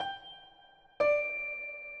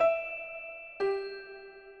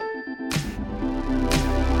Hey,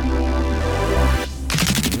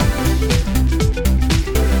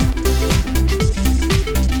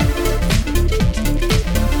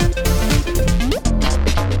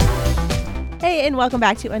 and welcome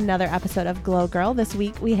back to another episode of Glow Girl. This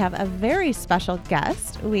week we have a very special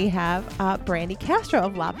guest. We have Brandy Castro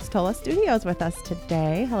of La Pistola Studios with us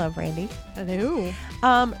today. Hello, Brandy. Hello.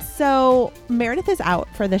 So Meredith is out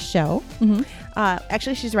for the show. Mm-hmm.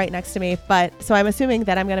 Actually, she's right next to me, but so I'm assuming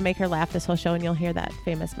that I'm going to make her laugh this whole show, and you'll hear that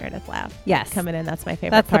famous Meredith laugh. Yes. Coming in. That's my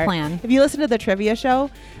favorite That's part. the plan. If you listen to the trivia show,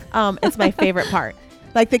 it's my favorite part.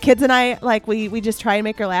 Like the kids and I, like we just try and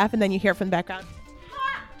make her laugh, and then you hear it from the background.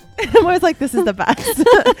 I'm always like, this is the best.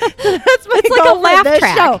 That's my It's like goal a laugh for this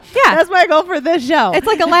track. show. Yeah. That's my goal for this show. It's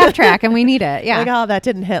like a laugh track and we need it. Yeah. Like, oh, that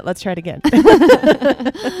didn't hit. Let's try it again.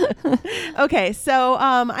 Okay, so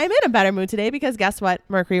I'm in a better mood today because guess what?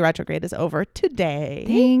 Mercury retrograde is over today.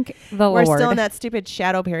 Thank the We're Lord. still in that stupid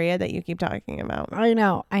shadow period that you keep talking about. I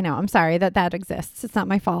know. I'm sorry that exists. It's not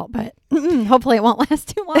my fault, but hopefully it won't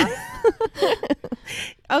last too long.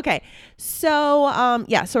 Okay, so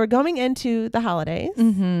so we're going into the holidays.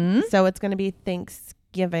 Mm-hmm. So it's going to be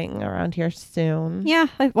Thanksgiving around here soon. Yeah.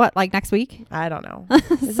 Like next week? I don't know.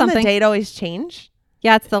 Doesn't the Something. date always change?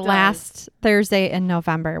 Yeah, it's the It does. last Thursday in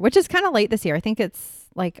November, which is kind of late this year. I think it's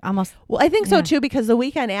like almost. Well, I think so Yeah. too, because the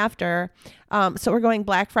weekend after, so we're going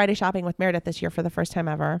Black Friday shopping with Meredith this year for the first time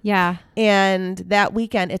ever. Yeah. And that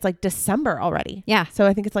weekend, it's like December already. Yeah. So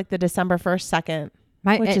I think it's like the December 1st,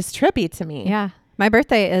 2nd, which is trippy to me. Yeah. My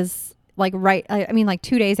birthday is like like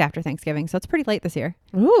 2 days after Thanksgiving. So it's pretty late this year.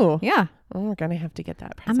 Ooh. Yeah. Oh, we're going to have to get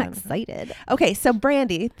that I'm present. excited. Okay. So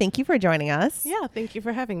Brandy, thank you for joining us. Yeah, thank you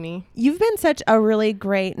for having me. You've been such a really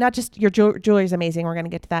great, not just your jewelry is amazing. We're going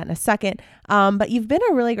to get to that in a second. But you've been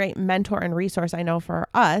a really great mentor and resource, I know, for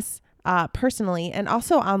us personally, and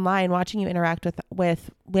also online, watching you interact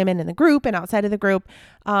with women in the group and outside of the group.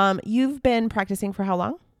 You've been practicing for how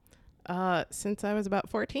long? Since I was about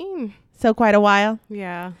 14. So quite a while.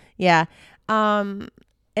 Yeah. Yeah. And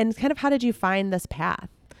kind of how did you find this path?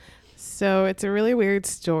 So it's a really weird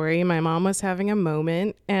story. My mom was having a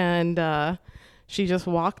moment and she just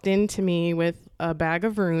walked into me with a bag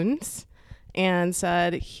of runes and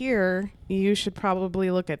said, "Here, you should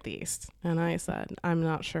probably look at these." And I said, "I'm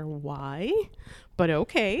not sure why, but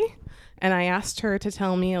okay." And I asked her to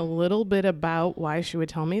tell me a little bit about why she would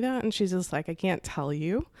tell me that. And she's just like, "I can't tell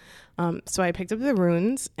you." So I picked up the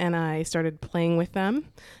runes and I started playing with them.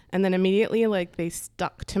 And then immediately, like, they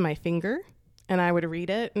stuck to my finger and I would read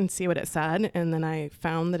it and see what it said. And then I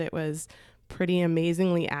found that it was pretty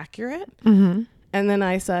amazingly accurate. Mm-hmm. And then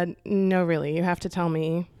I said, "No, really, you have to tell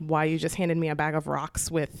me why you just handed me a bag of rocks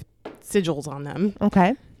with sigils on them."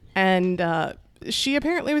 Okay. And she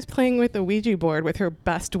apparently was playing with a Ouija board with her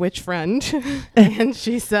best witch friend. And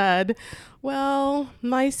she said, "Well,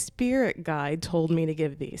 my spirit guide told me to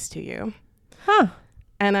give these to you." Huh.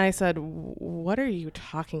 And I said, "What are you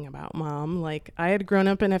talking about, Mom?" Like, I had grown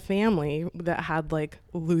up in a family that had like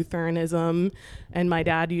Lutheranism, and my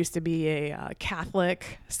dad used to be a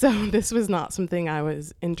Catholic. So this was not something I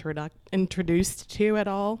was introduced to at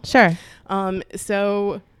all. Sure.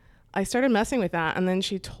 So I started messing with that. And then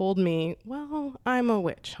she told me, "Well, I'm a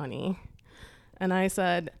witch, honey." And I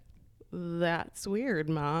said, "That's weird,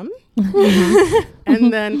 Mom."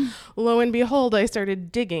 And then lo and behold, I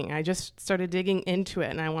started digging. I just started digging into it,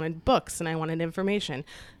 and I wanted books and I wanted information.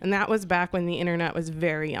 And that was back when the internet was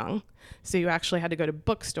very young. So you actually had to go to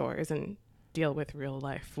bookstores and deal with real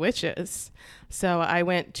life witches. So I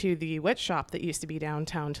went to the witch shop that used to be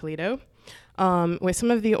downtown Toledo with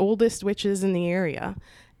some of the oldest witches in the area.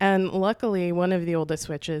 And luckily, one of the oldest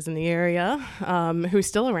witches in the area, who's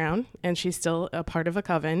still around, and she's still a part of a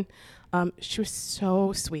coven, she was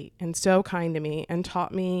so sweet and so kind to me and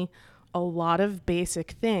taught me a lot of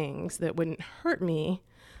basic things that wouldn't hurt me,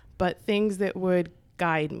 but things that would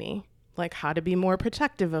guide me, like how to be more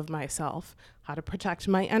protective of myself, how to protect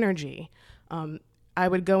my energy. I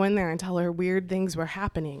would go in there and tell her weird things were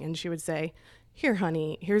happening, and she would say, "Here,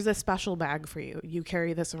 honey, here's a special bag for you. You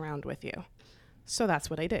carry this around with you." So that's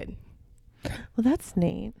what I did. Well, that's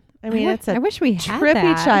neat. I mean, it's a I wish we had trippy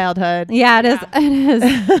that. childhood. Yeah, it is. It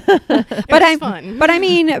is. But I'm fun. But I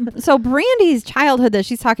mean, so Brandy's childhood that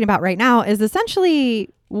she's talking about right now is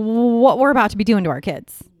essentially what we're about to be doing to our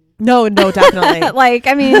kids. No, definitely. Like,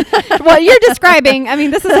 I mean, what you're describing, I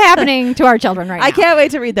mean, this is happening to our children right now. I can't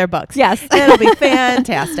wait to read their books. Yes. It'll be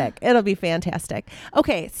fantastic. It'll be fantastic.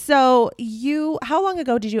 Okay. So how long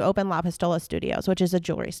ago did you open La Pistola Studios, which is a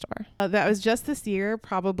jewelry store? That was just this year,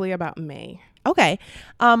 probably about May. Okay.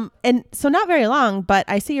 And so not very long, but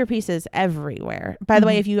I see your pieces everywhere. By the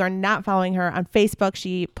way, if you are not following her on Facebook,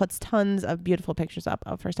 she puts tons of beautiful pictures up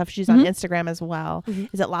of her stuff. She's on Instagram as well.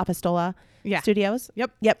 Is it La Pistola Studios?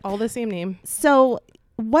 Yep. All the same name. So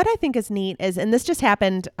what I think is neat is, and this just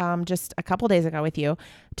happened just a couple days ago with you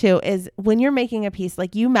too, is when you're making a piece,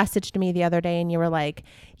 like you messaged me the other day and you were like,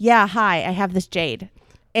 yeah, hi, I have this jade.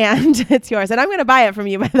 And it's yours. And I'm going to buy it from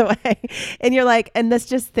you, by the way. And you're like, and this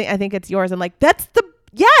just thing, I think it's yours. I'm like, that's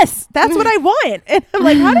what I want. And I'm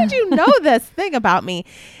like, how did you know this thing about me?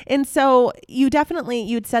 And so you'd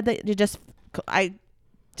said that I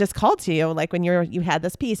just called to you, like when you had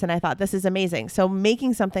this piece, and I thought, this is amazing. So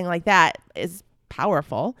making something like that is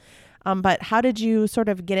powerful. But how did you sort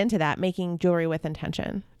of get into that, making jewelry with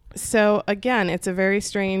intention? So again, it's a very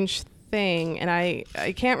strange thing, and I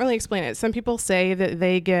can't really explain it. Some people say that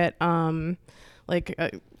they get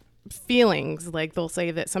feelings, like they'll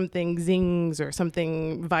say that something zings or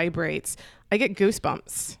something vibrates. I get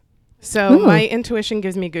goosebumps. So my intuition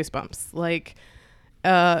gives me goosebumps. Like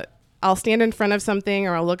I'll stand in front of something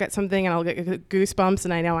or I'll look at something and I'll get goosebumps,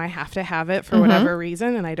 and I know I have to have it for whatever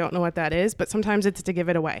reason, and I don't know what that is, but sometimes it's to give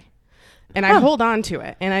it away. And I hold on to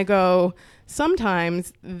it and I go,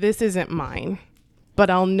 sometimes this isn't mine, but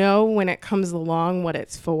I'll know when it comes along what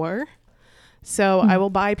it's for. So I will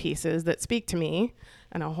buy pieces that speak to me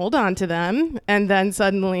and I'll hold on to them, and then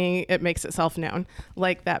suddenly it makes itself known.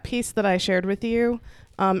 Like that piece that I shared with you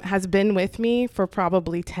has been with me for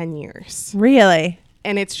probably 10 years. Really?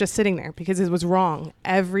 And it's just sitting there because it was wrong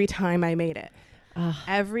every time I made it.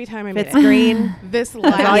 Every time I made It's green. This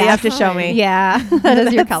That's all you have to show me. Yeah, that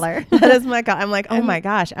is your color. That is my color. I'm like, oh my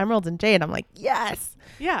gosh, emeralds and jade. I'm like, yes.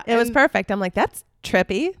 Yeah. It was perfect. I'm like, that's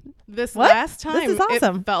trippy. This What? last time, This is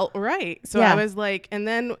awesome. it felt right. So Yeah. I was like, and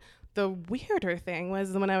then the weirder thing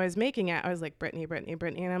was when I was making it, I was like, Brittany.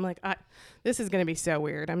 And I'm like, this is going to be so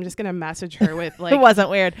weird. I'm just going to message her with like, It wasn't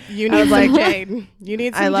weird. you need some jade. You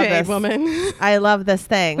need I some love jade, this. woman. I love this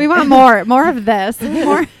thing. We want more of this.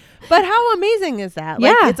 More. But how amazing is that?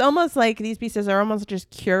 Like, Yeah. it's almost like these pieces are almost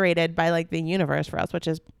just curated by like the universe for us, which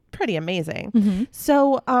is pretty amazing.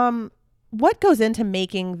 So, what goes into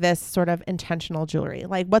making this sort of intentional jewelry?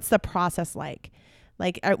 Like, what's the process like?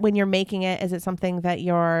 Like, when you're making it, is it something that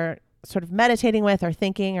you're sort of meditating with or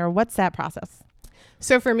thinking, or what's that process?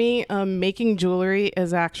 So for me, making jewelry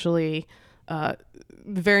is actually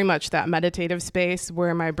very much that meditative space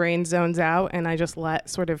where my brain zones out and I just let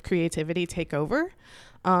sort of creativity take over.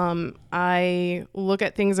 I look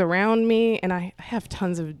at things around me, and I have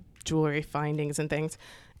tons of jewelry findings and things.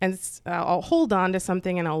 And I'll hold on to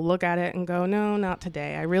something and I'll look at it and go, no, not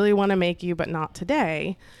today. I really want to make you, but not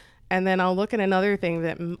today. And then I'll look at another thing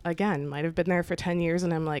that, again, might have been there for 10 years.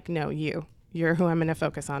 And I'm like, no, you're who I'm going to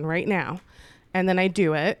focus on right now. And then I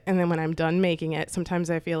do it. And then when I'm done making it, sometimes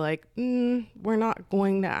I feel like, we're not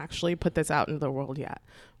going to actually put this out into the world yet.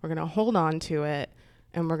 We're going to hold on to it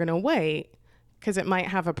and we're going to wait because it might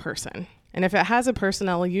have a person. And if it has a person,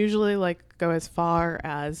 I'll usually like go as far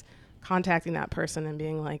as contacting that person and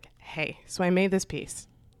being like, hey, so I made this piece.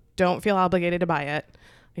 Don't feel obligated to buy it.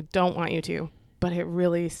 I don't want you to, but it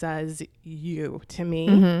really says you to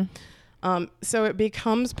me. So it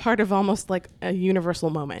becomes part of almost like a universal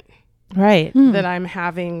moment. Right. That I'm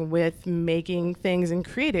having with making things and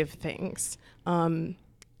creative things.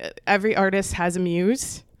 Every artist has a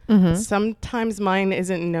muse. Sometimes mine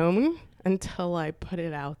isn't known until I put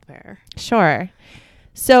it out there. Sure.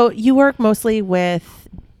 So you work mostly with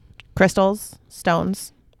crystals,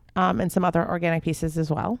 stones, and some other organic pieces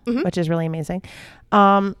as well, which is really amazing.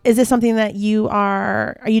 Is this something that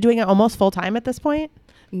are you doing it almost full time at this point?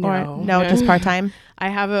 No, just part time. I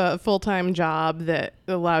have a full-time job that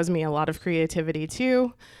allows me a lot of creativity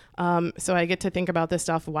too. So I get to think about this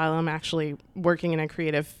stuff while I'm actually working in a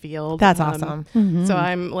creative field. That's awesome. So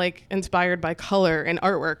I'm like inspired by color and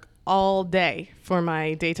artwork all day for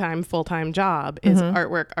my daytime full-time job is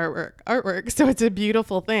artwork. So it's a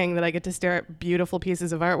beautiful thing that I get to stare at beautiful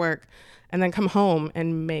pieces of artwork and then come home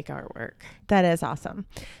and make artwork. That is awesome.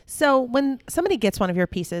 So when somebody gets one of your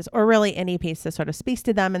pieces, or really any piece that sort of speaks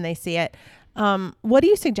to them and they see it, what do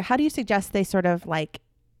you suggest? How do you suggest they sort of like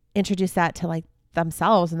introduce that to like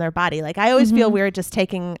themselves and their body? Like I always feel weird just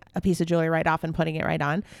taking a piece of jewelry right off and putting it right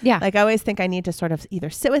on. Yeah. Like I always think I need to sort of either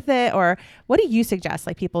sit with it, or what do you suggest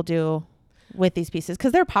like people do with these pieces?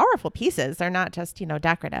 Because they're powerful pieces. They're not just,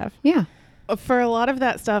 decorative. Yeah. For a lot of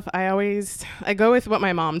that stuff, I go with what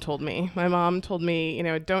my mom told me. My mom told me,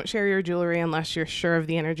 don't share your jewelry unless you're sure of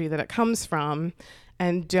the energy that it comes from.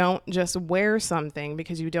 And don't just wear something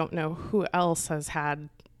because you don't know who else has had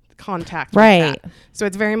contact Right. with that. So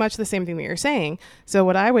it's very much the same thing that you're saying. So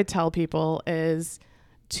what I would tell people is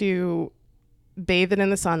to bathe it in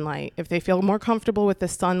the sunlight. If they feel more comfortable with the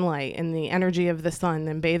sunlight and the energy of the sun,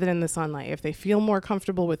 then bathe it in the sunlight. If they feel more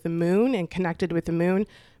comfortable with the moon and connected with the moon,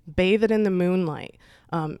 bathe it in the moonlight.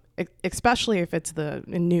 Especially if it's a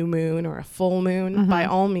new moon or a full moon, by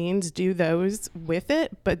all means do those with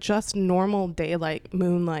it, but just normal daylight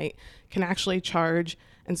moonlight can actually charge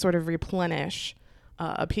and sort of replenish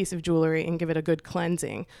a piece of jewelry and give it a good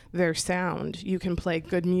cleansing. Their sound, you can play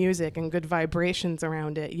good music and good vibrations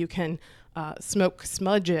around it. You can smoke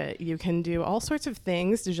smudge it. You can do all sorts of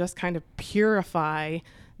things to just kind of purify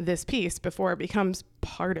this piece before it becomes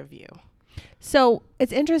part of you. So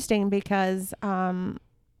it's interesting because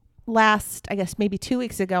last, I guess maybe 2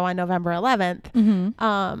 weeks ago on November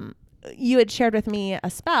 11th, you had shared with me a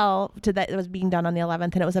spell that was being done on the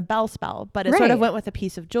 11th, and it was a bell spell, but it sort of went with a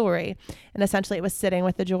piece of jewelry. And essentially it was sitting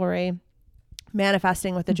with the jewelry,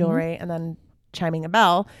 manifesting with the jewelry, and then chiming a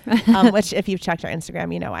bell, which if you've checked our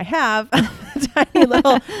Instagram, you know I have a tiny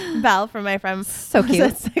little bell from my friend. So cute.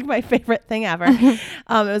 It's like my favorite thing ever. It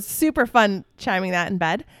was super fun chiming that in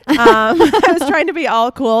bed. I was trying to be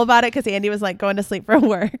all cool about it because Andy was like going to sleep from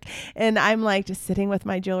work, and I'm like just sitting with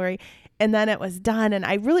my jewelry. And then it was done, and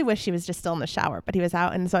I really wish he was just still in the shower, but he was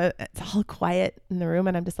out, and so it's all quiet in the room,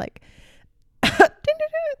 and I'm just like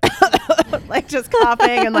like just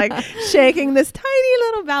coughing and like shaking this tiny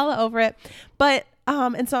little bell over it. But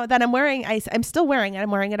and so then I'm still wearing it.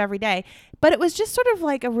 I'm wearing it every day. But it was just sort of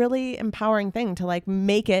like a really empowering thing to like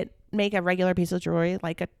make a regular piece of jewelry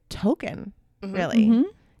like a token, really.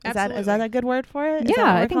 Is that a good word for it? Is that what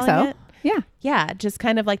I we're think calling so. it? Yeah. Yeah, just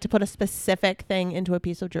kind of like to put a specific thing into a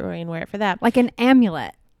piece of jewelry and wear it for that. Like an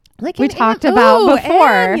amulet. Like we talked about before.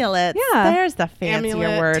 Amulets. Yeah. There's the fancier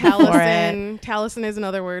Amulet, word talisman. for it. Talisman is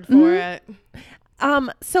another word for it.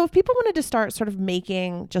 So if people wanted to start sort of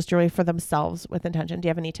making just jewelry for themselves with intention, do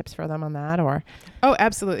you have any tips for them on that? Or Oh,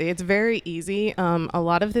 absolutely. It's very easy. A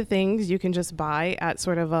lot of the things you can just buy at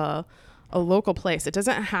sort of a local place. It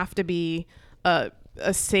doesn't have to be a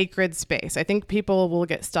sacred space. I think people will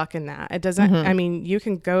get stuck in that. It doesn't, I mean, you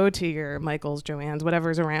can go to your Michael's, Joann's,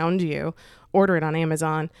 whatever's around you, order it on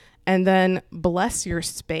Amazon, and then bless your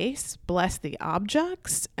space, bless the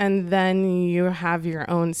objects, and then you have your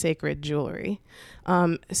own sacred jewelry.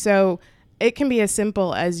 So it can be as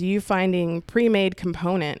simple as you finding pre-made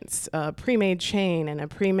components, a pre-made chain and a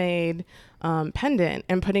pre-made pendant,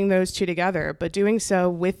 and putting those two together, but doing so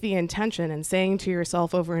with the intention and saying to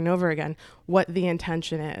yourself over and over again what the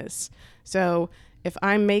intention is. So if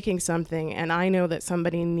I'm making something and I know that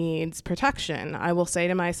somebody needs protection, I will say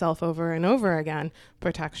to myself over and over again,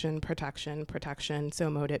 protection, protection, protection, so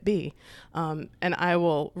mote it be. And I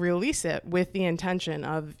will release it with the intention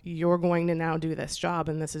of you're going to now do this job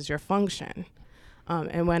and this is your function.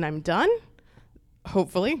 And when I'm done,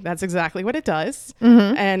 hopefully that's exactly what it does.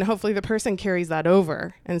 And hopefully the person carries that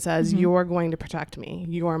over and says, you're going to protect me.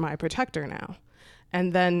 You're my protector now.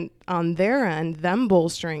 And then on their end, them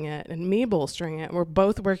bolstering it and me bolstering it, we're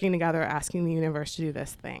both working together, asking the universe to do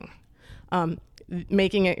this thing.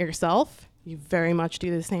 Making it yourself, you very much do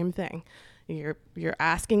the same thing. You're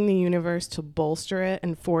asking the universe to bolster it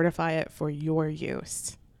and fortify it for your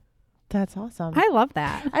use. that's awesome. I love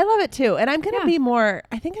that. I love it too. And I'm going to be more,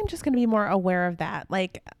 I think I'm just going to be more aware of that.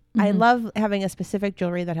 Like I love having a specific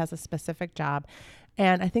jewelry that has a specific job.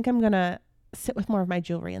 And I think I'm going to sit with more of my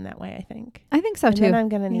jewelry in that way, I think. I think so And too. then I'm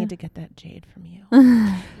going to need to get that jade from you.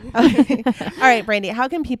 Okay. All right, Brandy, how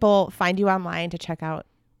can people find you online to check out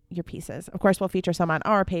your pieces? Of course, we'll feature some on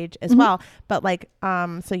our page as well. But like,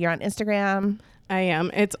 so you're on Instagram. I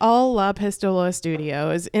am. It's all La Pistola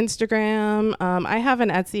Studios. Instagram. I have an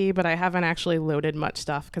Etsy, but I haven't actually loaded much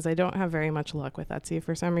stuff because I don't have very much luck with Etsy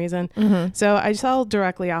for some reason. So I sell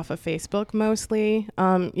directly off of Facebook mostly.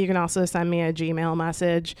 You can also send me a Gmail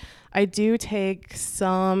message. I do take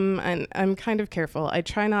some, and I'm kind of careful. I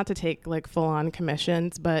try not to take like full-on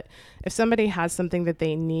commissions, but if somebody has something that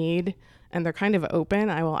they need and they're kind of open,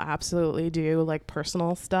 I will absolutely do like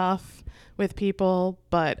personal stuff with people,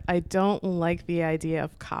 but I don't like the idea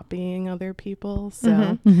of copying other people.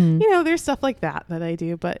 So, you know, there's stuff like that I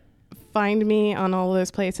do, but find me on all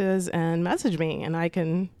those places and message me and I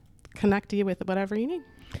can connect you with whatever you need.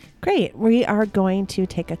 Great. We are going to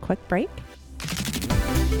take a quick break.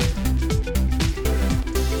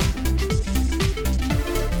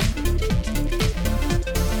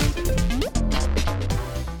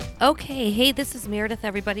 Okay, hey, this is Meredith,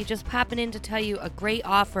 everybody. Just popping in to tell you a great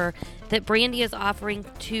offer that Brandy is offering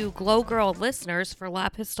to Glow Girl listeners for La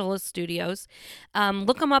Pistola Studios.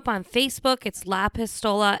 Look them up on Facebook. It's La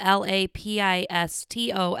Pistola, LAPISTOLA.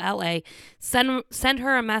 Send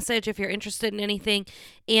her a message if you're interested in anything.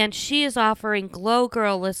 And she is offering Glow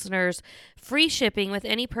Girl listeners free shipping with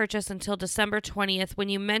any purchase until December 20th when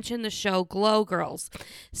you mention the show Glow Girls.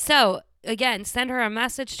 So, again, send her a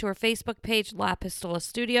message to her Facebook page, La Pistola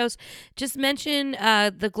Studios. Just mention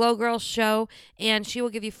the Glow Girls show, and she will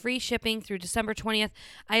give you free shipping through December 20th.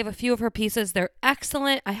 I have a few of her pieces. They're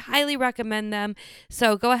excellent. I highly recommend them.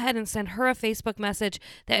 So go ahead and send her a Facebook message.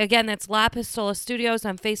 Again, that's La Pistola Studios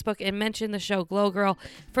on Facebook, and mention the show Glow Girl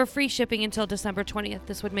for free shipping until December 20th.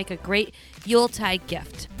 This would make a great Yuletide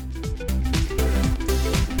gift.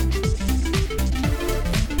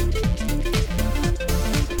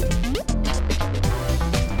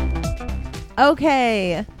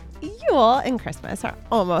 Okay, Yule and Christmas are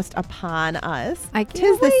almost upon us. I can't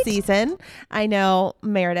Tis the wait. season. I know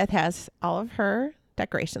Meredith has all of her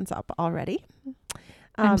decorations up already.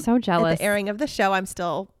 I'm so jealous. At the airing of the show, I'm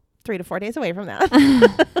still 3 to 4 days away from that.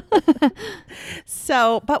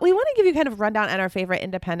 So, but we want to give you kind of rundown on our favorite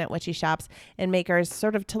independent witchy shops and makers,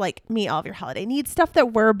 sort of to like meet all of your holiday needs, stuff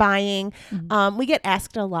that we're buying. We get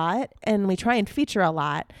asked a lot and we try and feature a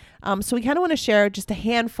lot. So we kind of want to share just a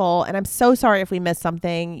handful, and I'm so sorry if we missed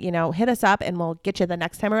something. You know, hit us up and we'll get you the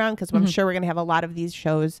next time around, because I'm sure we're going to have a lot of these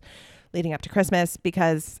shows leading up to Christmas,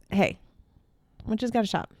 because, hey, we just got to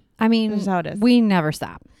shop. I mean, This is how it is. we never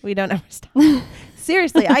stop. We don't ever stop.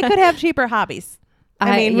 Seriously, I could have cheaper hobbies.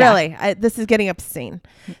 I mean, yeah. really, this is getting obscene.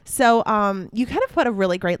 So you kind of put a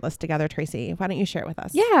really great list together, Tracy. Why don't you share it with us?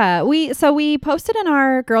 Yeah, we posted in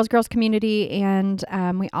our Girls community, and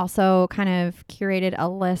we also kind of curated a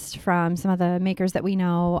list from some of the makers that we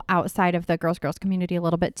know outside of the Girls community a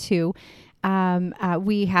little bit too.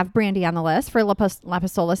 We have Brandy on the list for La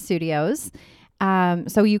Pistola Studios.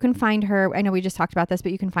 So you can find her. I know we just talked about this,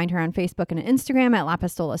 but you can find her on Facebook and Instagram at La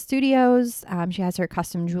Pistola Studios. She has her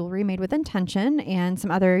custom jewelry made with intention and some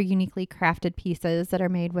other uniquely crafted pieces that are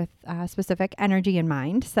made with specific energy in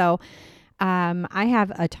mind. So I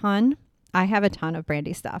have a ton of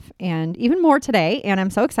Brandy stuff, and even more today, and I'm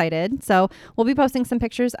so excited. So we'll be posting some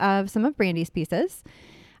pictures of some of Brandy's pieces.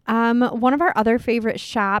 One of our other favorite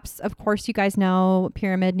shops, of course, you guys know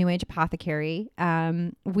Pyramid New Age Apothecary.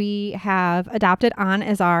 We have adopted on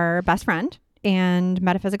as our best friend and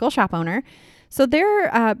metaphysical shop owner. So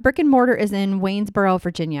their brick and mortar is in Waynesboro,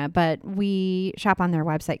 Virginia, but we shop on their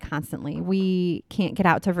website constantly. We can't get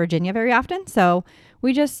out to Virginia very often, so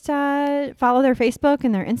we just follow their Facebook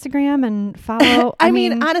and their Instagram and follow. I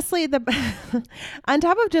mean, honestly, on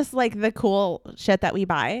top of just like the cool shit that we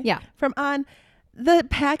buy from On, the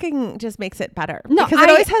packing just makes it better. No, because it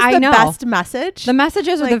always has the best message. The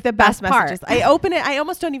messages are the best part. messages. I open it. I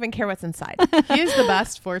almost don't even care what's inside. He is the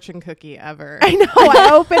best fortune cookie ever. I know. I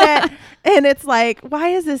open it and it's like, why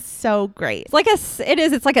is this so great?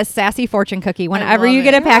 It's like a sassy fortune cookie whenever love you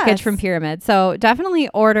get it. a package Yes. from Pyramid. So definitely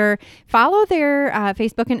follow their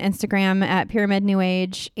Facebook and Instagram at Pyramid New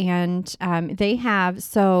Age. And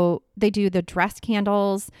they do the dress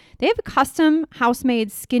candles. They have custom house-made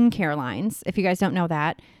skincare lines, if you guys don't know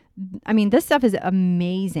that. I mean, this stuff is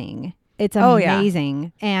amazing. It's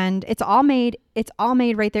amazing. And it's all made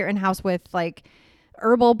right there in-house with like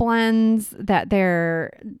herbal blends that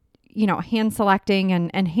they're, hand selecting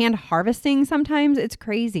and hand harvesting sometimes. It's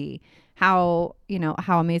crazy how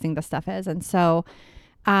amazing this stuff is. And so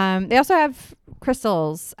they also have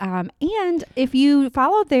crystals. And if you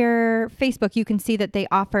follow their Facebook, you can see that they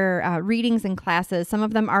offer readings and classes. Some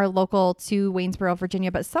of them are local to Waynesboro,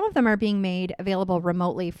 Virginia, but some of them are being made available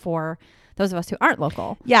remotely for those of us who aren't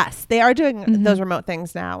local. Yes, they are doing those remote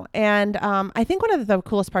things now. And I think one of the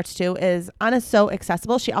coolest parts too is Anna's so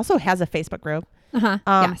accessible. She also has a Facebook group.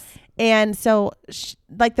 Yes. And so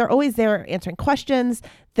they're always there answering questions.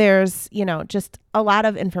 There's, just a lot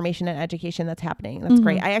of information and education that's happening. That's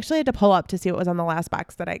great. I actually had to pull up to see what was on the last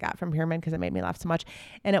box that I got from Pyramid because it made me laugh so much.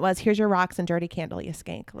 And it was, here's your rocks and dirty candle, you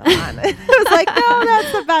skank. I was like, no,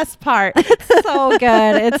 that's the best part. So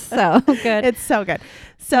good. It's so good. It's so good.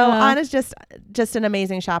 So Anna's just an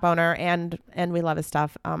amazing shop owner, and we love his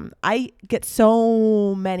stuff. I get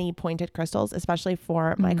so many pointed crystals, especially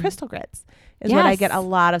for my crystal grids. Is what I get a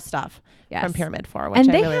lot of stuff. stuff Yes. from Pyramid 4, which And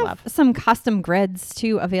I they really have love. some custom grids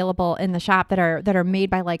too available in the shop that are made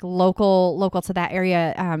by like local to that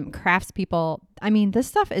area craftspeople. I mean, this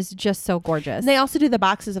stuff is just so gorgeous. And they also do the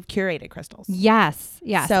boxes of curated crystals. Yes.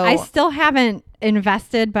 So- I still haven't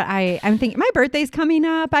invested, but I'm thinking my birthday's coming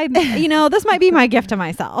up. This might be my gift to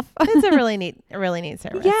myself. It's a really neat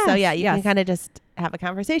service. So Yes, you yes. can kind of just have a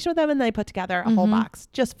conversation with them, and they put together a whole box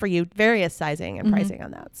just for you, various sizing and pricing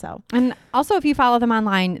on that. So And also, if you follow them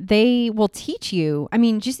online, they will teach you. I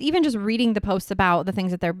mean, just reading the posts about the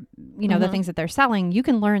things that they're, the things that they're selling, you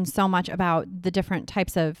can learn so much about the different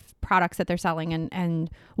types of products that they're selling and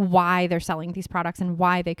why they're selling these products and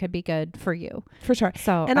why they could be good for you. for sure.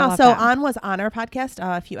 So, And I love also, that. On was on our podcast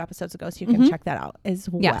a few episodes ago, so you can check that out as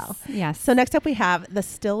well. Yes. So next up, we have the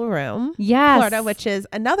Still Room, Yes. Florida, which is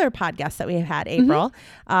another podcast that we had. April,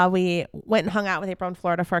 we went and hung out with April in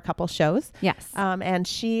Florida for a couple shows. Yes. And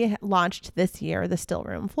she launched this year the Still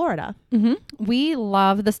Room Florida. We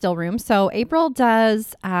love the Still Room. So April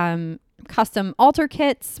does custom altar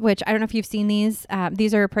kits, which I don't know if you've seen these.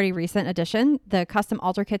 These are a pretty recent addition. The custom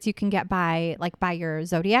altar kits you can get by your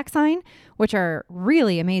zodiac sign, which are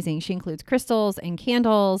really amazing. She includes crystals and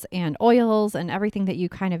candles and oils and everything that you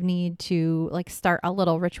kind of need to like start a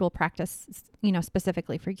little ritual practice,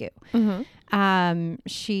 specifically for you.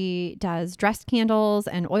 She does dressed candles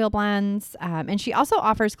and oil blends. And she also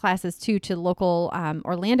offers classes too to local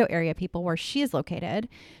Orlando area people where she is located.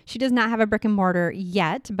 She does not have a brick and mortar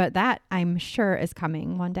yet, but that I'm sure is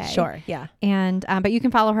coming one day. Sure, yeah. And but you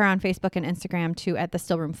can follow her on Facebook and Instagram too at the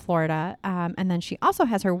Still Room Florida. And then she also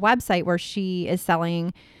has her website where she is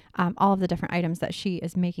selling all of the different items that she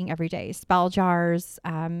is making every day. Spell jars,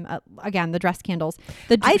 again, the dressed candles.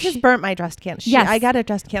 I just burnt my dressed candle. Yes. I got a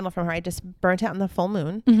dressed candle from her. I just burnt it on the full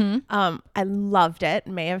moon. I loved it.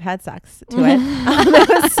 May have had sex to it.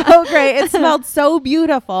 It was so great. It smelled so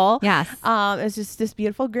beautiful. Yes. It was just this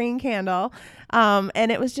beautiful green candle.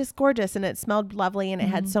 And it was just gorgeous, and it smelled lovely, and it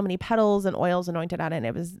had so many petals and oils anointed on it, and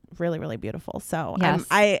it was really, really beautiful. So Yes.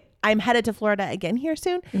 I'm headed to Florida again here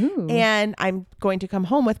soon, Ooh. and I'm going to come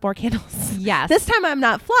home with more candles. Yes. This time I'm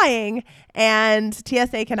not flying, and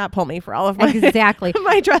TSA cannot pull me for all of my Exactly.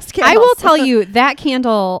 my dressed candles. I will tell you that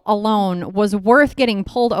candle alone was worth getting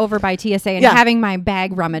pulled over by TSA and Yeah. having my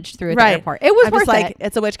bag rummaged through at the Right. airport. It was I'm worth just like, it.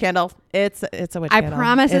 it's a witch candle. It's a witch I candle.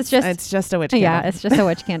 promise it's just a witch candle. Yeah, it's just a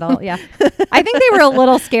witch candle. Yeah. I think they were a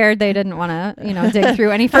little scared. They didn't want to, dig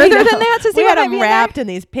through any further than that to see we what had might be them in there. wrapped in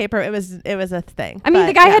these paper. It was a thing. I mean, But,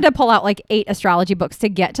 the guy yeah. had to pull out like 8 astrology books to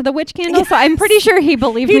get to the witch candle, so I'm pretty sure he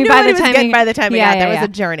believed He me knew by what the he was time. getting by the time he got there. It was yeah. a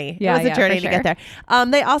journey. Yeah, it was a yeah, journey for to get there.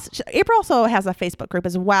 They also April also has a Facebook group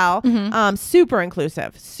as well. Super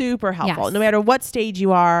inclusive, super helpful. Yes. No matter what stage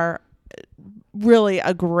you are. Really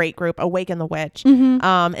a great group, Awaken the Witch.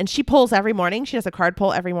 And she pulls every morning. She does a card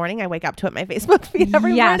pull every morning. I wake up to it my Facebook feed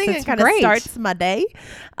every Yes, morning. it's It kind of great. starts my day.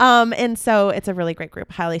 And so it's a really great group.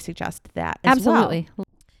 Highly suggest that as well. Absolutely.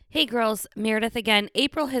 Hey girls, Meredith again.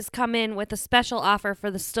 April has come in with a special offer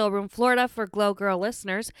for the Still Room Florida for Glow Girl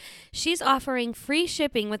listeners. She's offering free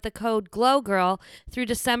shipping with the code GLOWGIRL through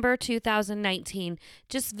December 2019.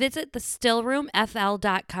 Just visit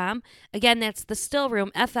thestillroomfl.com. Again, that's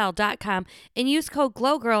thestillroomfl.com and use code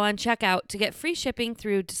GLOWGIRL on checkout to get free shipping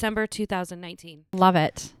through December 2019. Love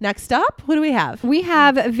it. Next up, what do we have? We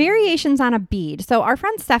have variations on a bead. So our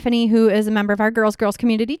friend Stephanie, who is a member of our Girls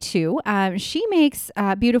community too, she makes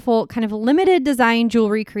beautiful kind of limited design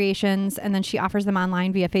jewelry creations, and then she offers them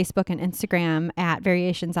online via Facebook and Instagram at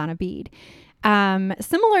Variations on a Bead.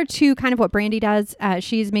 Similar to kind of what Brandy does,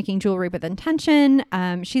 she's making jewelry with intention.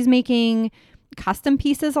 She's making custom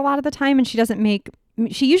pieces a lot of the time, and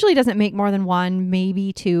she usually doesn't make more than 1,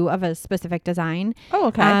 maybe 2 of a specific design. Oh,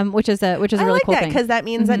 okay. Which is a really like cool that thing. because that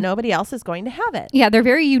means that nobody else is going to have it. Yeah, they're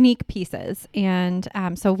very unique pieces. And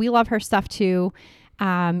so we love her stuff too.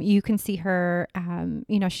 You can see her,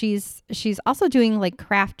 she's also doing like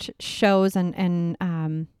craft shows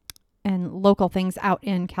and local things out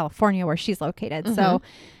in California where she's located. So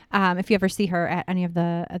if you ever see her at any of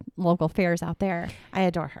the local fairs out there. I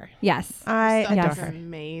adore her. Yes. I Stuff adore is her.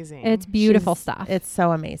 amazing. It's beautiful She's- stuff. It's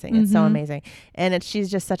so amazing. It's so amazing. And she's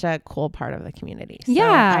just such a cool part of the community. So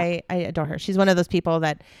Yeah. I adore her. She's one of those people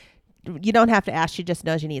that you don't have to ask. She just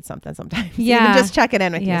knows you need something sometimes. Yeah. Even just checking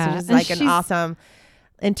in with Yeah. you. So she's And like an she's- awesome,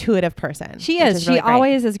 intuitive person. She which is. really She great.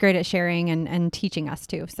 always is great at sharing and teaching us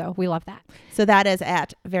too. So we love that. So that is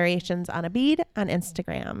at Variations on a Bead on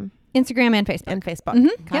Instagram Instagram and Facebook. and Facebook.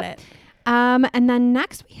 Got Yep. it. And then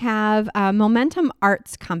next we have Momentum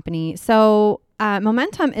Arts Company. So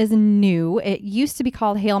Momentum is new. It used to be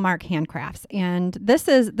called Halemark Handcrafts, and this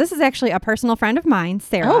is actually a personal friend of mine,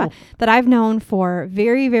 Sarah, that I've known for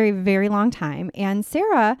very, very, very long time. And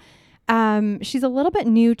Sarah, she's a little bit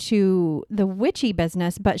new to the witchy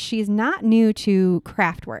business, but she's not new to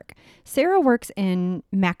craft work. Sarah works in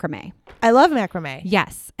macrame. I love macrame.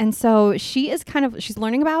 Yes. And so she's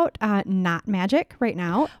learning about knot magic right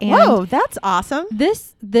now. And Whoa, that's awesome.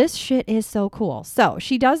 This shit is so cool. So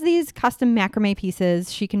she does these custom macrame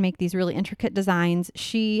pieces. She can make these really intricate designs.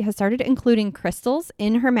 She has started including crystals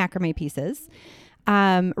in her macrame pieces.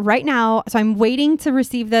 Right now, so I'm waiting to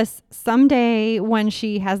receive this someday when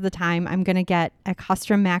she has the time. I'm going to get a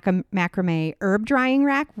custom macrame herb drying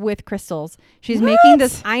rack with crystals. She's making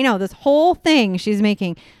this, I know, this whole thing she's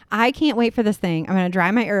making. I can't wait for this thing. I'm going to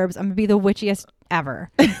dry my herbs. I'm going to be the witchiest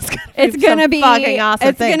ever. It's going to be fucking awesome.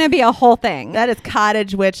 It's going to be a whole thing. That is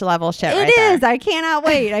cottage witch level shit. It is. I cannot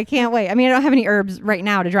wait. I can't wait. I mean, I don't have any herbs right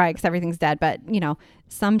now to dry because everything's dead, but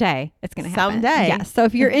someday it's going to happen. Someday. Yes. So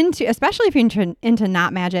if you're especially if you're into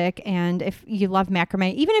knot magic, and if you love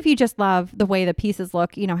macrame, even if you just love the way the pieces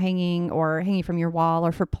look, hanging from your wall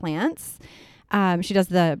or for plants, she does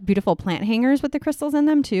the beautiful plant hangers with the crystals in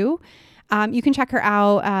them too. You can check her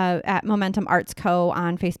out at Momentum Arts Co.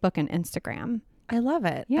 on Facebook and Instagram. I love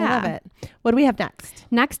it. Yeah. I love it. What do we have next?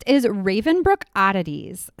 Next is Ravenbrook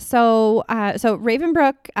Oddities. So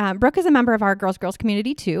Ravenbrook, Brooke is a member of our Girls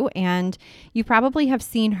community too, and you probably have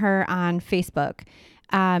seen her on Facebook.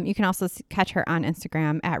 You can also catch her on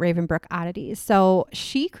Instagram at Ravenbrook Oddities. So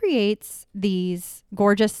she creates these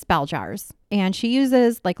gorgeous spell jars, and she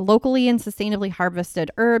uses like locally and sustainably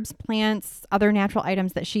harvested herbs, plants, other natural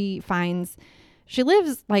items that she finds. She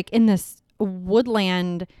lives like in this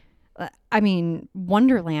woodland,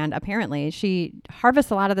 wonderland, apparently. She harvests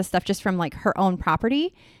a lot of this stuff just from like her own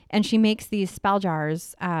property, and she makes these spell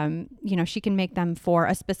jars. She can make them for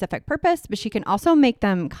a specific purpose, but she can also make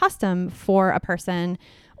them custom for a person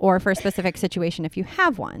or for a specific situation if you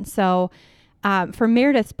have one. So for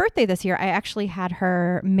Meredith's birthday this year, I actually had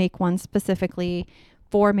her make one specifically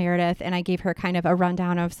for Meredith, and I gave her kind of a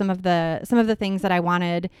rundown of some of the things that I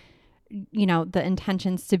wanted the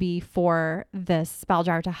intentions to be for this spell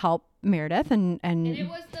jar to help Meredith, and it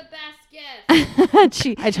was the best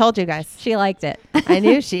gift. I told you guys. She liked it. I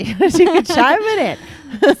knew she could chime in it.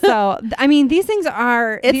 So these things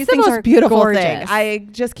are the most beautiful gorgeous. thing. I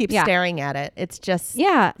just keep staring at it. It's just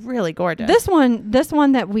really gorgeous. This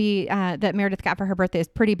one that we that Meredith got for her birthday is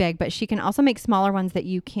pretty big, but she can also make smaller ones that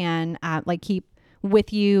you can keep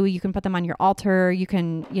with you. You can put them on your altar. You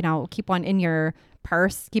can keep one in your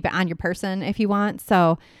purse, keep it on your person if you want.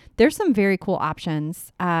 So there's some very cool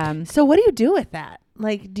options. So what do you do with that?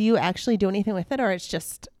 Like, do you actually do anything with it, or it's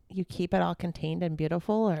just you keep it all contained and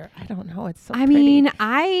beautiful? Or I don't know. It's so pretty.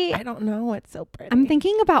 I don't know. It's so pretty. I'm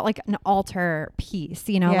thinking about like an altar piece,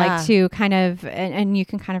 like to kind of, and you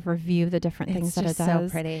can kind of review the different things that it does. So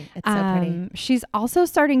pretty. It's so pretty. She's also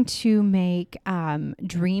starting to make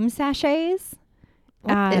dream sachets.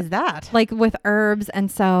 What is that? Like with herbs, and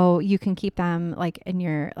so you can keep them like in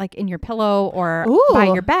your pillow or by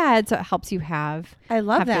your bed, so it helps you have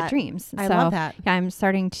good dreams. I love that. Yeah, I'm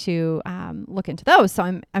starting to look into those, so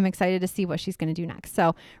I'm excited to see what she's going to do next.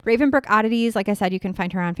 So Ravenbrook Oddities, like I said, you can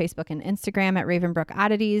find her on Facebook and Instagram at Ravenbrook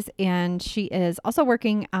Oddities, and she is also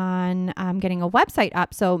working on getting a website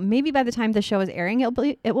up. So maybe by the time the show is airing,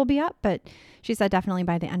 it will be up, but she said definitely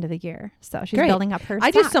by the end of the year. So she's building up her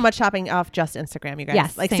I stock. do so much shopping off just Instagram, you guys.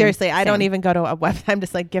 Yes, like same, seriously, I same. don't even go to a website. I'm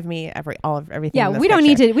just like, give me everything. Yeah, in this we don't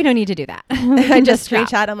need to do that. I just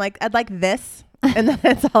screenshot. I'm like, I'd like this, and then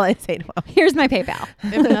that's all I say to them. Here's my PayPal.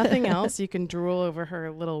 If nothing else, you can drool over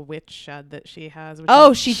her little witch shed that she has.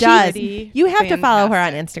 Which She does. You have to follow her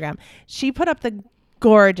on Instagram. She put up the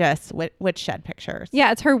gorgeous witch shed pictures.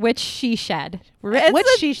 Yeah, it's her witch she shed. Witch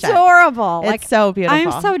she shed. Adorable. It's so beautiful.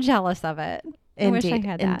 I'm so jealous of it. I wish I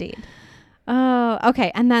had that. Indeed. Oh,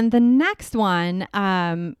 okay. And then the next one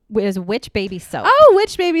is Witch Baby Soap. Oh,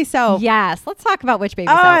 Witch Baby Soap. Yes. Let's talk about Witch Baby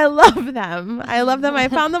Soap. I love them. I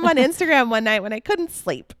found them on Instagram one night when I couldn't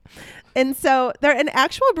sleep. And so they're an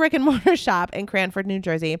actual brick and mortar shop in Cranford, New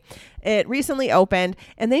Jersey. It recently opened,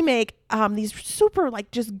 and they make these super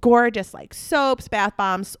just gorgeous soaps, bath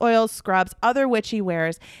bombs, oils, scrubs, other witchy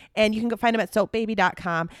wares. And you can go find them at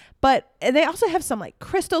soapbaby.com. But they also have some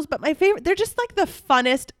crystals, but my favorite, they're just the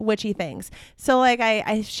funnest witchy things. So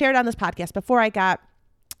I shared on this podcast before, I got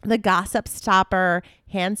the Gossip Stopper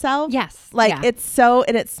hand salve. Yes. It's so,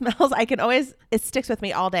 and it smells, it sticks with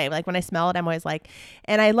me all day. When I smell it, I'm always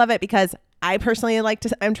and I love it because I personally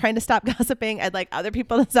I'm trying to stop gossiping. I'd like other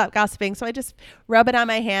people to stop gossiping. So I just rub it on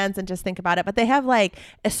my hands and just think about it. But they have like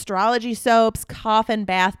astrology soaps, coffin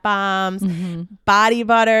bath bombs, body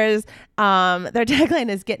butters. Their tagline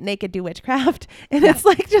is "Get naked, do witchcraft," and it's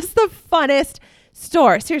like just the funnest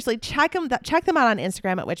store. Seriously, check them out on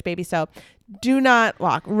Instagram at Witch Baby Soap. Do not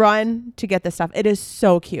walk, run to get this stuff. It is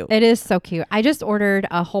so cute. It is so cute. I just ordered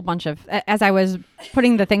a whole bunch of, as I was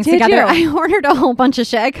putting the things Did together, you? I ordered a whole bunch of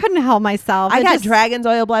shit. I couldn't help myself. I got dragon's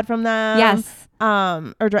oil blood from them. Yes.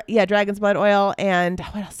 Dragon's blood oil. And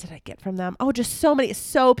what else did I get from them? Oh, just so many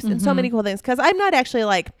soaps and so many cool things. Cause I'm not actually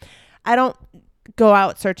like, I don't go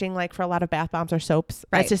out searching like for a lot of bath bombs or soaps.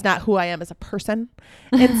 Right. That's just not who I am as a person.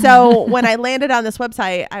 And so when I landed on this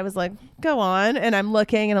website, I was like, go on. And I'm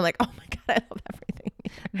looking and I'm like, oh my God, I love everything.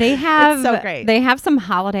 They have It's so great. They have some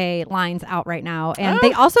holiday lines out right now, and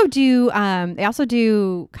they also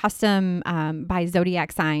do custom by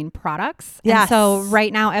zodiac sign products. Yes. And so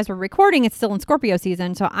right now, as we're recording, it's still in Scorpio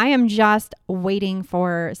season. So I am just waiting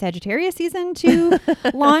for Sagittarius season to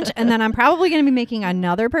launch, and then I'm probably going to be making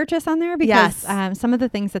another purchase on there because some of the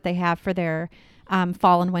things that they have for their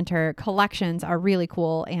fall and winter collections are really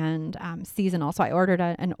cool and seasonal. So I ordered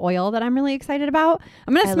an oil that I'm really excited about.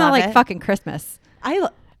 I'm going to smell like fucking Christmas.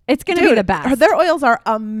 It's going to be the best. Their oils are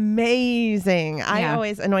amazing. Yeah. I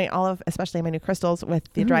always anoint especially my new crystals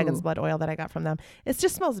with the dragon's blood oil that I got from them. It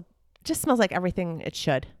just smells like everything it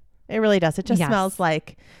should. It really does. It just smells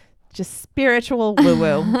like just spiritual woo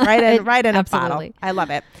woo right in a bottle. I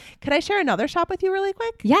love it. Could I share another shop with you really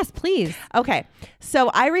quick? Yes, please. Okay. So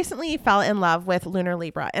I recently fell in love with Lunar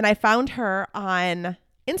Libra, and I found her on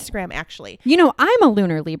Instagram, actually. You know, I'm a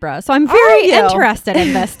Lunar Libra, so I'm very interested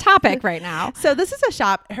in this topic right now. So this is a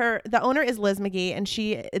shop. The owner is Liz McGee, and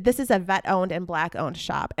this is a vet-owned and Black-owned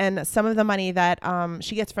shop. And some of the money that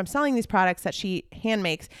she gets from selling these products that she hand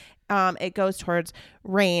makes, it goes towards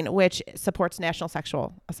RAINN, which supports National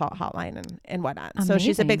Sexual Assault Hotline and whatnot. Amazing. So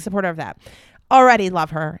she's a big supporter of that. Already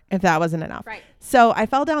love her, if that wasn't enough. Right. So I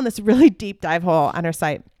fell down this really deep dive hole on her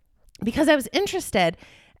site because I was interested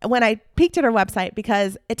when I peeked at her website,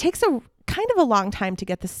 because it takes a kind of a long time to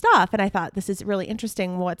get the stuff. And I thought, this is really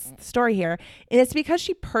interesting. What's the story here? And it's because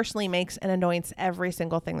she personally makes and anoints every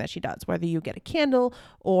single thing that she does, whether you get a candle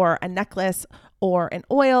or a necklace or an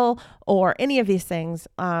oil or any of these things.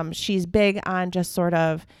 She's big on just sort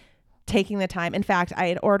of taking the time. In fact, I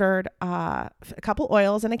had ordered a couple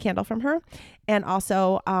oils and a candle from her, and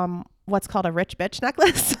also what's called a rich bitch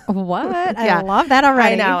necklace. What? Yeah. I love that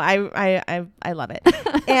already. I know. I love it.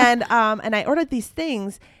 And I ordered these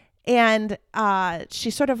things, and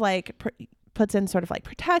she sort of like puts in sort of like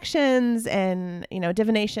protections and,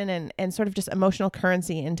 divination and sort of just emotional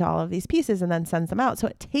currency into all of these pieces and then sends them out. So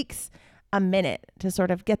it takes a minute to sort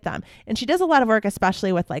of get them. And she does a lot of work,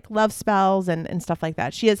 especially with like love spells and stuff like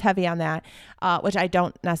that. She is heavy on that, which I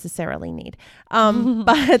don't necessarily need.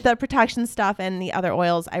 But the protection stuff and the other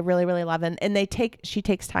oils, I really, really love. And she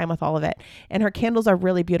takes time with all of it. And her candles are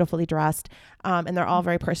really beautifully dressed. And they're all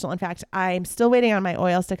very personal. In fact, I'm still waiting on my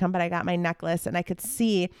oils to come, but I got my necklace and I could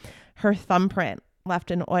see her thumbprint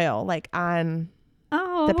left in oil, like on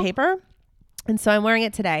the paper. And so I'm wearing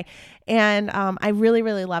it today, and I really,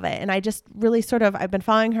 really love it. And I just really I've been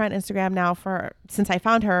following her on Instagram now since I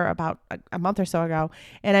found her about a month or so ago.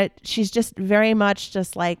 And she's just very much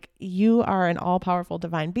just like, you are an all powerful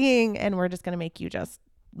divine being, and we're just going to make you just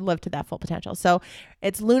live to that full potential. So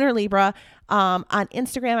it's Lunar Libra. On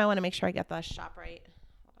Instagram, I want to make sure I get the shop right.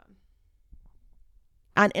 Hold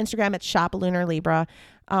on. On Instagram, it's shop Lunar Libra.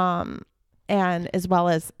 And as well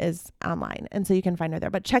as online. And so you can find her there,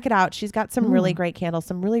 but check it out. She's got some really great candles,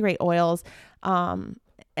 some really great oils, and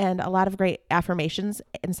a lot of great affirmations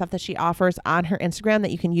and stuff that she offers on her Instagram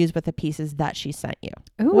that you can use with the pieces that she sent you,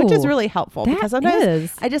 which is really helpful because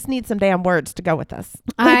sometimes I just need some damn words to go with this.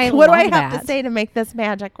 Like, what do I have to say to make this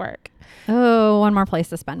magic work? Oh, one more place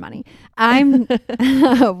to spend money. I'm going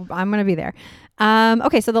to be there.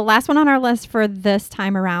 Okay, so the last one on our list for this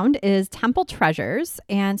time around is Temple Treasures.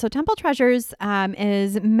 And so Temple Treasures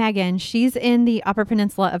is Megan. She's in the Upper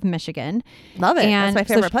Peninsula of Michigan. Love it. And that's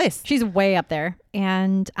my favorite place. She's way up there.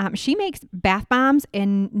 And she makes bath bombs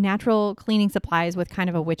and natural cleaning supplies with kind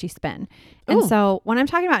of a witchy spin. And so when I'm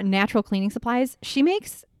talking about natural cleaning supplies,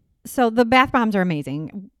 so the bath bombs are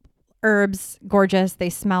amazing. Herbs, gorgeous. They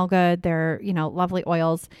smell good. They're, lovely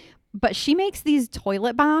oils. But she makes these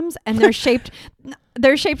toilet bombs, and they're shaped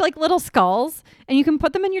like little skulls, and you can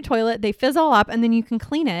put them in your toilet. They fizzle up, and then you can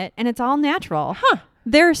clean it, and it's all natural. Huh.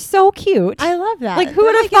 They're so cute. I love that. Like, who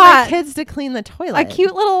They're would have getting our thought kids to clean the toilet? a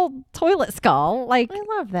cute little toilet skull. Like, I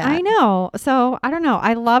love that. I know. So I don't know.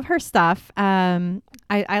 I love her stuff.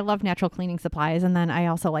 I love natural cleaning supplies, and then I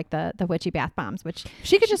also like the witchy bath bombs, which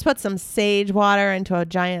She could just put some sage water into a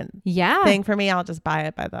giant thing for me. I'll just buy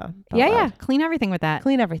it by the yeah. Clean everything with that.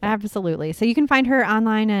 Clean everything. Absolutely. So you can find her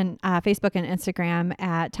online and Facebook and Instagram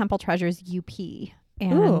at Temple Treasures UP.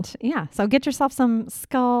 And so get yourself some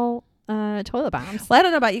skull toilet bombs. Well, I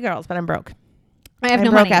don't know about you girls, but I'm broke. I'm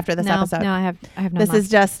no broke money after this episode. No, I have no This money. is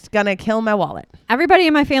just gonna kill my wallet. Everybody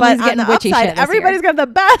in my family is But on getting the witchy upside, shit this everybody's year. got the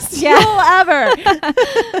best fuel ever.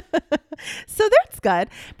 So that's good.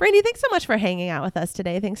 Brandy, thanks so much for hanging out with us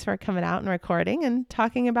today. Thanks for coming out and recording and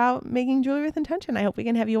talking about making jewelry with intention. I hope we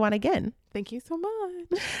can have you on again. Thank you so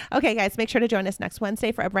much. Okay, guys, make sure to join us next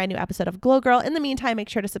Wednesday for a brand new episode of Glow Girl. In the meantime, make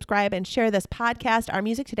sure to subscribe and share this podcast. Our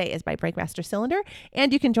music today is by Breakmaster Cylinder,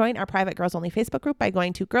 and you can join our private Girls Only Facebook group by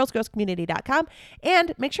going to girlsgirlscommunity.com,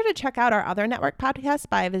 and make sure to check out our other network podcasts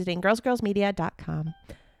by visiting girlsgirlsmedia.com.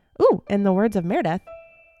 Ooh, in the words of Meredith,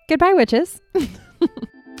 Goodbye, witches.